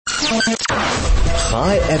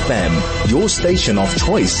Chai FM, your station of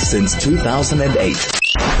choice since 2008.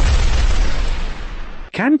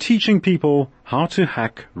 Can teaching people how to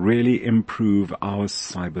hack really improve our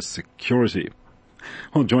cybersecurity?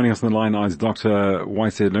 Well, joining us on the line now is Dr. Wai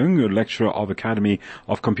Tse Leung, a lecturer of Academy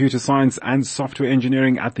of Computer Science and Software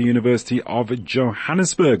Engineering at the University of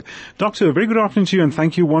Johannesburg. Doctor, a very good afternoon to you, and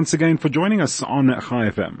thank you once again for joining us on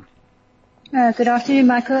Chai FM. Good afternoon,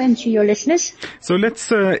 Michael, and to your listeners. So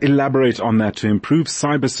let's elaborate on that. To improve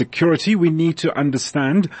cybersecurity, we need to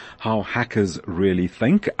understand how hackers really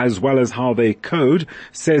think, as well as how they code,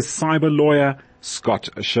 says cyber lawyer Scott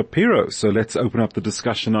Shapiro. So let's open up the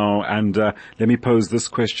discussion now, and let me pose this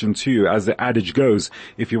question to you. As the adage goes,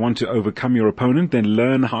 if you want to overcome your opponent, then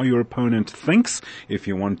learn how your opponent thinks. If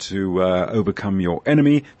you want to overcome your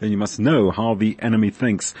enemy, then you must know how the enemy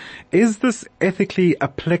thinks. Is this ethically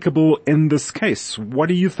applicable in this case? What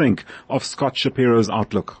do you think of Scott Shapiro's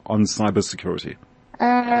outlook on cybersecurity?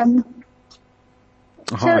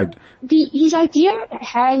 His idea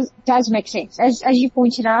does make sense. As you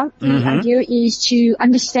pointed out, the idea is to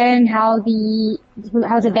understand how the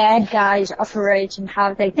bad guys operate and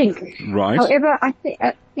how they think. Right. However, I think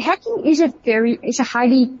hacking is a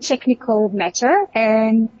highly technical matter,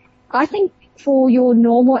 and I think for your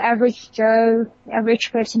normal average Joe,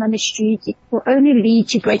 average person on the street, it will only lead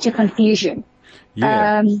to greater confusion.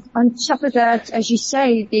 Yeah. On top of that, as you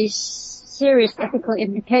say, there's serious ethical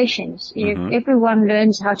implications. If everyone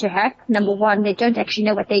learns how to hack, number one, they don't actually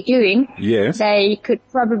know what they're doing. Yes. They could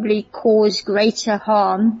probably cause greater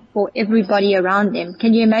harm for everybody around them.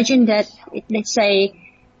 Can you imagine that, let's say,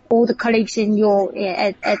 all the colleagues in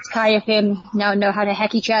at Chai FM now know how to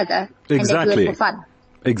hack each other? Exactly. And they do it for fun.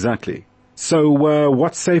 Exactly. So,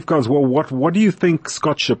 what safeguards? Well, what do you think,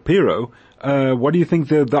 Scott Shapiro? What do you think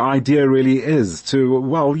the idea really is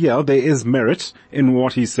there is merit in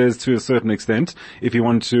what he says to a certain extent. If you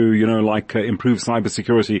want to, improve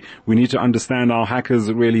cybersecurity, we need to understand how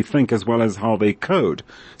hackers really think as well as how they code.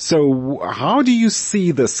 So how do you see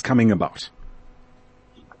this coming about?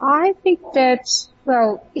 I think that,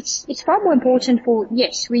 it's far more important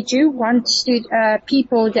we do want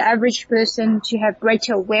people, the average person, to have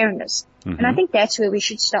greater awareness. And I think that's where we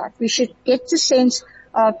should start. We should get the sense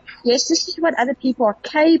of, yes, this is what other people are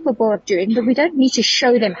capable of doing, but we don't need to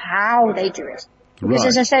show them how they do it. Because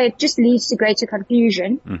as I say, it just leads to greater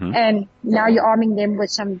confusion. And now you're arming them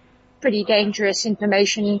with some pretty dangerous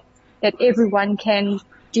information that everyone can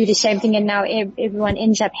do the same thing, and now everyone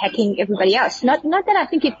ends up hacking everybody else. Not that I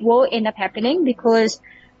think it will end up happening, because,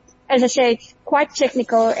 as I say, it's quite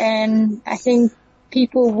technical, and I think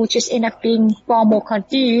people will just end up being far more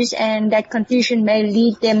confused, and that confusion may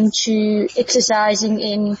lead them to exercising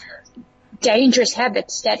in dangerous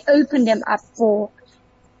habits that open them up for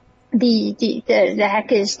the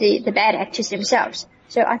hackers, the bad actors themselves.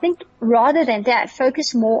 So I think rather than that,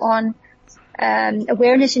 focus more on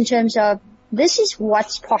awareness in terms of, this is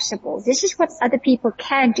what's possible. This is what other people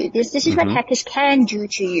can do. This is what hackers can do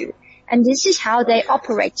to you. And this is how they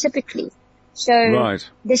operate typically. So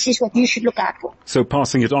this is what you should look out for. So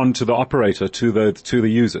passing it on to the operator, to the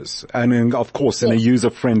users, and of course in a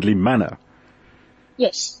user-friendly manner.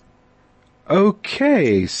 Yes.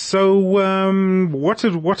 Okay, so what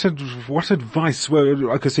advice?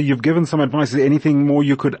 Well, okay, so you've given some advice. Is there anything more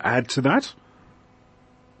you could add to that?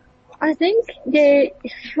 I think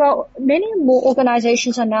many more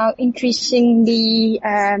organizations are now increasingly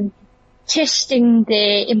testing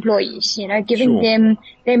their employees, giving them,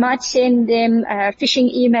 they might send them phishing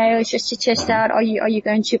emails just to test out, are you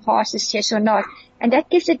going to pass this test or not? And that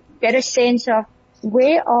gives a better sense of,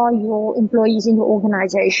 where are your employees in your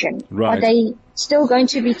organization? Right. Are they still going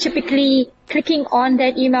to be typically clicking on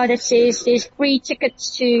that email that says there's free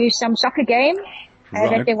tickets to some soccer game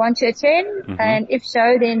that they want to attend? And if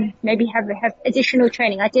so, then maybe have additional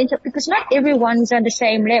training. Because not everyone's on the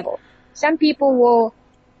same level. Some people will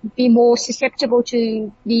be more susceptible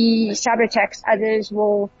to the cyber attacks. Others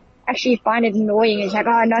will actually find it annoying. It's like,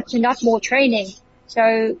 not more training.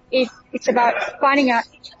 So it's about finding out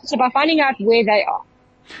where they are.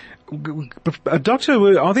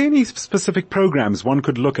 Doctor, are there any specific programs one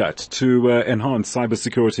could look at to enhance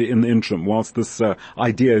cybersecurity in the interim whilst this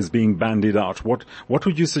idea is being bandied out? What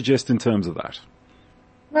would you suggest in terms of that?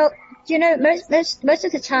 Well, most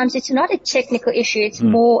of the times it's not a technical issue, it's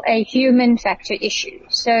more a human factor issue.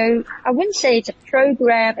 So I wouldn't say it's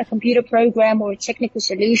a computer program or a technical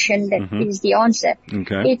solution that is the answer.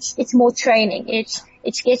 Okay. It's more training.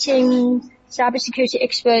 It's getting cybersecurity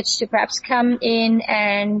experts to perhaps come in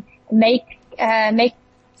and make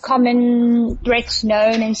common threats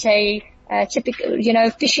known and say, typical,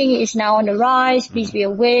 phishing is now on the rise. Please be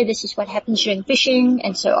aware this is what happens during phishing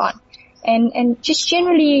and so on. And just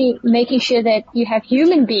generally making sure that you have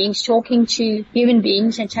human beings talking to human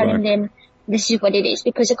beings and telling them this is what it is,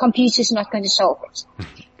 because a computer is not going to solve it.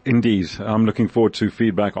 Indeed. I'm looking forward to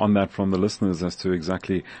feedback on that from the listeners as to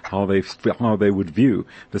exactly how they would view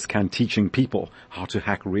this. Can teaching people how to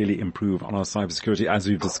hack really improve on our cybersecurity, as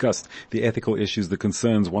we've discussed, the ethical issues, the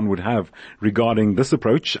concerns one would have regarding this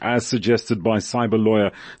approach, as suggested by cyber lawyer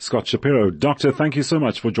Scott Shapiro. Doctor, thank you so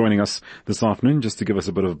much for joining us this afternoon, just to give us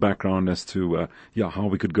a bit of background as to how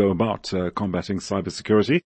we could go about combating cybersecurity.